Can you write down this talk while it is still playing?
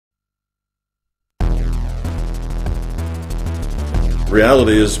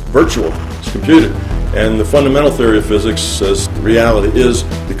reality is virtual, it's computed. And the fundamental theory of physics says reality is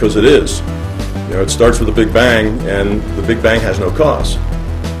because it is. You know, it starts with the Big Bang, and the Big Bang has no cause.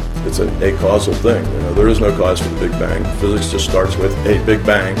 It's a causal thing. You know, there is no cause for the Big Bang. Physics just starts with a Big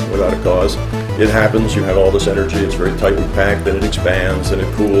Bang without a cause. It happens, you have all this energy, it's very tightly packed, then it expands, and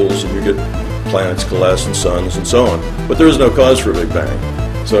it cools, and you get planets coalesce and suns and so on. But there is no cause for a Big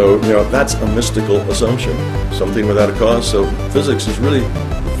Bang. So, you know, that's a mystical assumption, something without a cause. So physics is really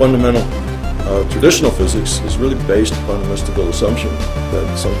fundamental. Traditional physics is really based upon a mystical assumption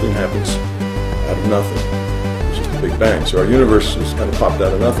that something happens out of nothing. It's just a Big Bang. So our universe is kind of popped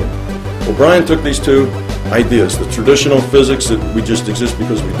out of nothing. Well, Brian took these two ideas, the traditional physics that we just exist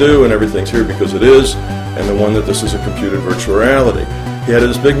because we do and everything's here because it is, and the one that this is a computed virtual reality. He had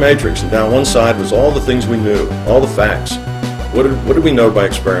this big matrix, and down one side was all the things we knew, all the facts. What did we know by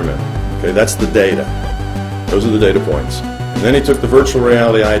experiment? Okay, that's the data. Those are the data points. And then he took the virtual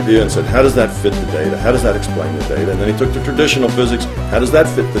reality idea and said, how does that fit the data? How does that explain the data? And then he took the traditional physics, how does that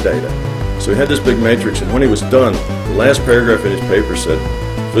fit the data? So he had this big matrix, and when he was done, the last paragraph in his paper said,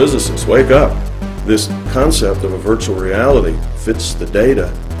 physicists, wake up. This concept of a virtual reality fits the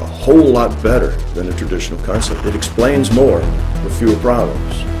data a whole lot better than the traditional concept. It explains more with fewer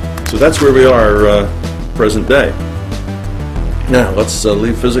problems. So that's where we are present day. Now let's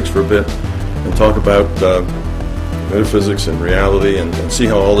leave physics for a bit and talk about metaphysics and reality and see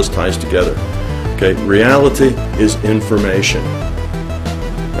how all this ties together. Okay, reality is information.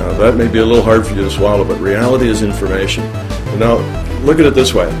 Now that may be a little hard for you to swallow, but reality is information. Now look at it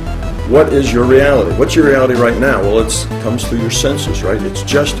this way. What is your reality? What's your reality right now? Well, it comes through your senses, right? It's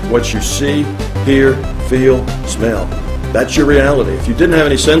just what you see, hear, feel, smell. That's your reality. If you didn't have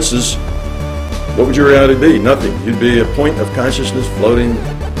any senses, what would your reality be? Nothing. You'd be a point of consciousness floating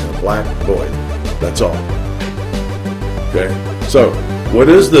in a black void. That's all. Okay? So, what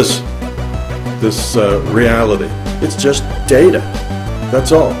is this reality? It's just data.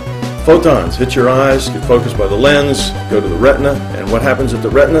 That's all. Photons hit your eyes, get focused by the lens, go to the retina, and what happens at the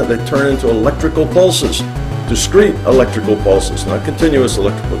retina? They turn into electrical pulses, discrete electrical pulses, not continuous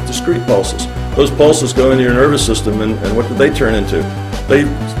electrical, discrete pulses. Those pulses go into your nervous system, and what do they turn into? They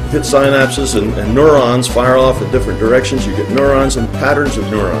hit synapses, and neurons fire off in different directions. You get neurons and patterns of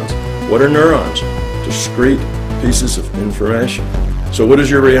neurons. What are neurons? Discrete pieces of information. So what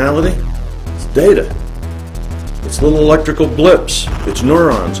is your reality? It's data. It's little electrical blips. It's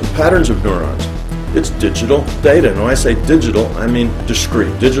neurons and patterns of neurons. It's digital data. And when I say digital, I mean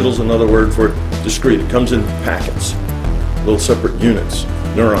discrete. Digital is another word for discrete. It comes in packets, little separate units,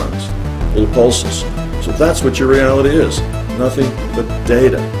 neurons, little pulses. So that's what your reality is. Nothing but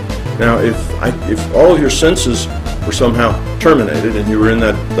data. Now, if all of your senses were somehow terminated and you were in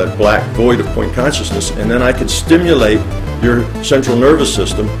that black void of point consciousness, and then I could stimulate your central nervous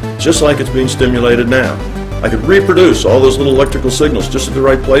system just like it's being stimulated now. I could reproduce all those little electrical signals just at the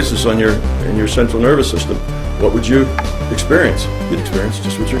right places in your central nervous system. What would you experience? You'd experience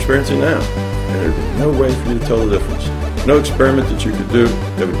just what you're experiencing now. And there'd be no way for you to tell the difference. No experiment that you could do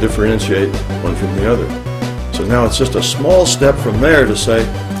that would differentiate one from the other. So now it's just a small step from there to say,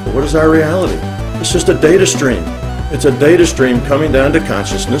 well, what is our reality? It's just a data stream. It's a data stream coming down to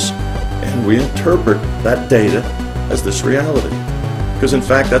consciousness, and we interpret that data as this reality. Because in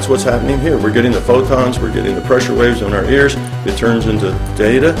fact, that's what's happening here. We're getting the photons, we're getting the pressure waves in our ears. It turns into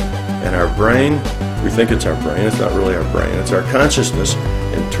data, and our brain, we think it's our brain, it's not really our brain, it's our consciousness,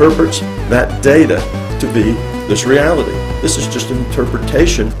 interprets that data to be this reality. This is just an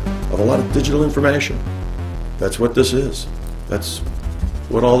interpretation of a lot of digital information. That's what this is. That's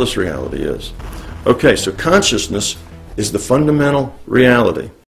what all this reality is. Okay, so consciousness is the fundamental reality.